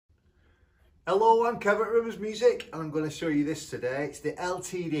Hello, I'm Kevin at Rivers Music and I'm going to show you this today. It's the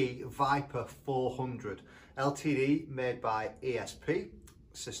LTD Viper-400. LTD made by ESP,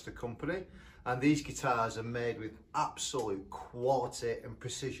 sister company, and these guitars are made with absolute quality and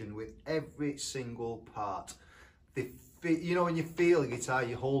precision with every single part. You know, when you feel a guitar,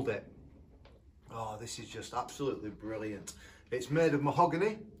 you hold it. Oh, this is just absolutely brilliant. It's made of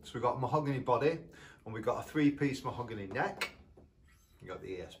mahogany, so we've got a mahogany body and we've got a three-piece mahogany neck. You got the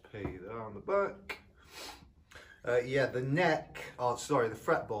ESP there on the back. Yeah, the neck, the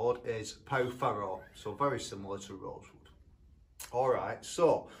fretboard is ferro, so very similar to rosewood. Alright,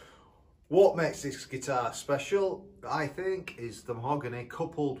 so what makes this guitar special, I think, is the mahogany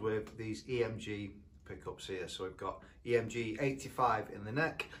coupled with these EMG pickups here. So we've got EMG 85 in the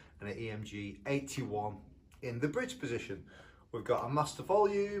neck and an EMG 81 in the bridge position. We've got a master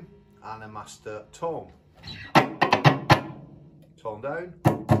volume and a master tone. Tone down.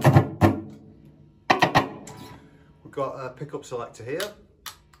 We've got a pickup selector here,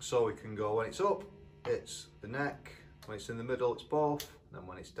 so we can go when it's up, it's the neck, when it's in the middle, it's both, and then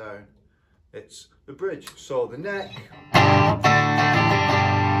when it's down, it's the bridge. So the neck,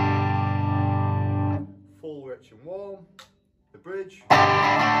 full, rich and warm, the bridge,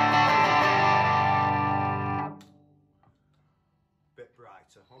 bit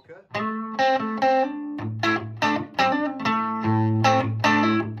brighter, okay?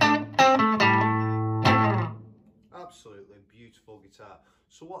 Absolutely beautiful guitar.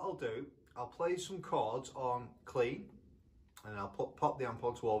 So what I'll do, I'll play some chords on clean and I'll pop the amp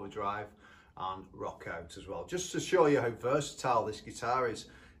onto overdrive and rock out as well, just to show you how versatile this guitar is.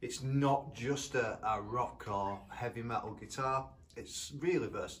 It's not just a rock or heavy metal guitar, it's really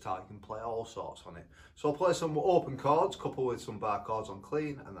versatile. You can play all sorts on it. So I'll play some open chords coupled with some bar chords on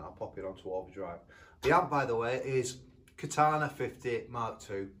clean and then I'll pop it onto overdrive. The amp, by the way, is Katana 50 Mark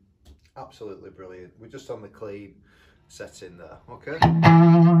II. Absolutely brilliant. We're just on the clean setting there, okay?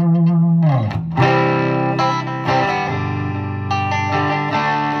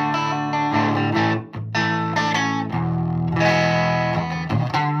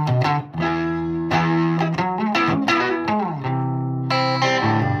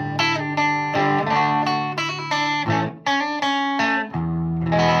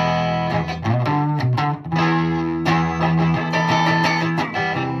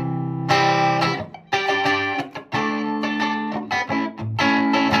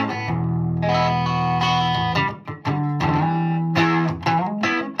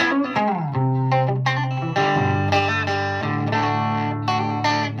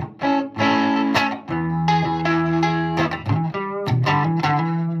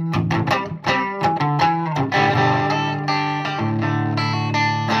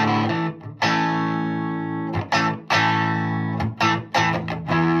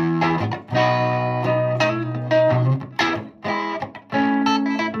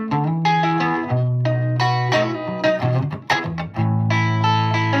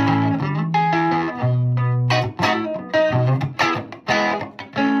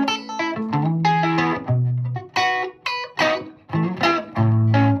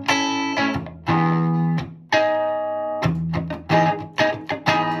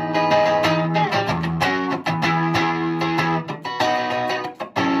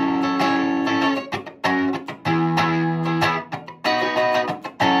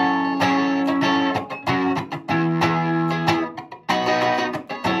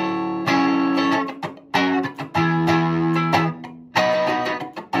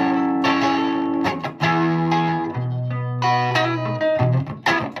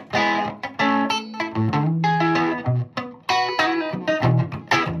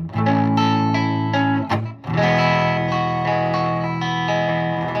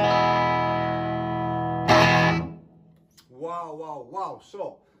 Wow,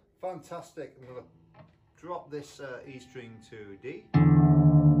 so fantastic. I'm going to drop this E string to D,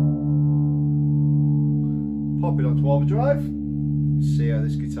 pop it onto overdrive, see how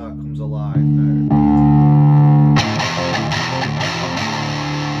this guitar comes alive now.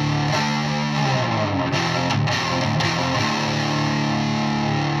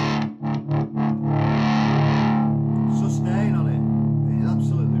 Sustain on it, it's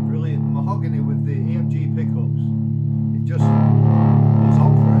absolutely brilliant. Mahogany with the EMG pickups, it just goes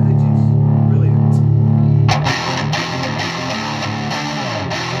on for ages. Brilliant.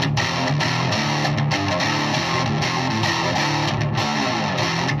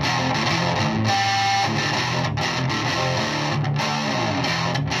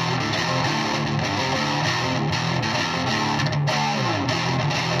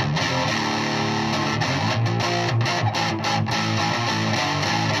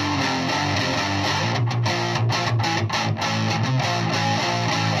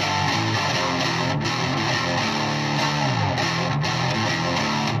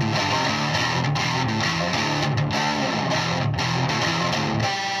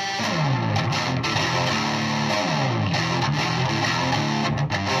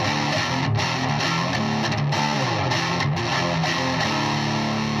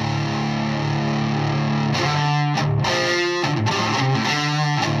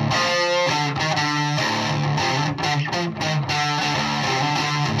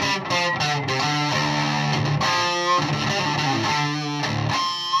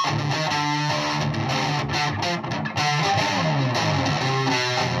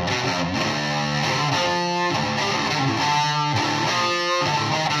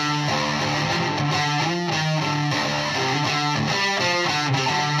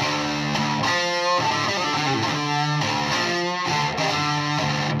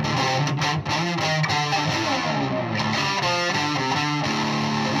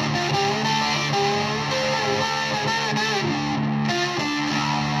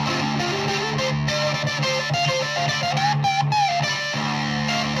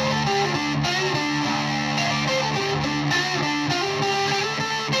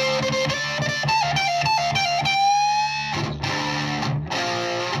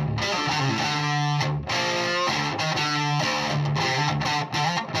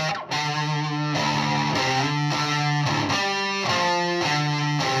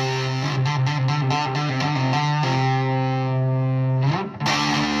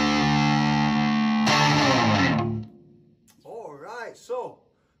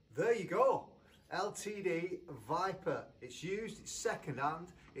 There you go. LTD Viper. It's used, it's second hand,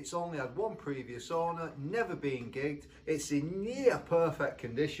 it's only had one previous owner, never been gigged, it's in near perfect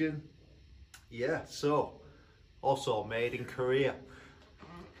condition. Yeah, so also made in Korea.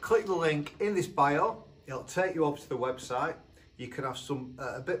 Click the link in this bio, it'll take you over to the website. You can have some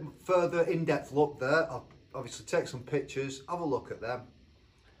a bit further in-depth look there. I'll obviously take some pictures, have a look at them.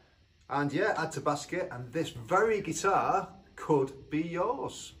 And yeah, add to basket, and this very guitar could be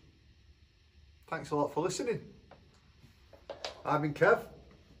yours. Thanks a lot for listening. I've been Kev.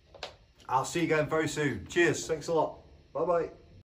 I'll see you again very soon. Cheers. Thanks a lot. Bye bye.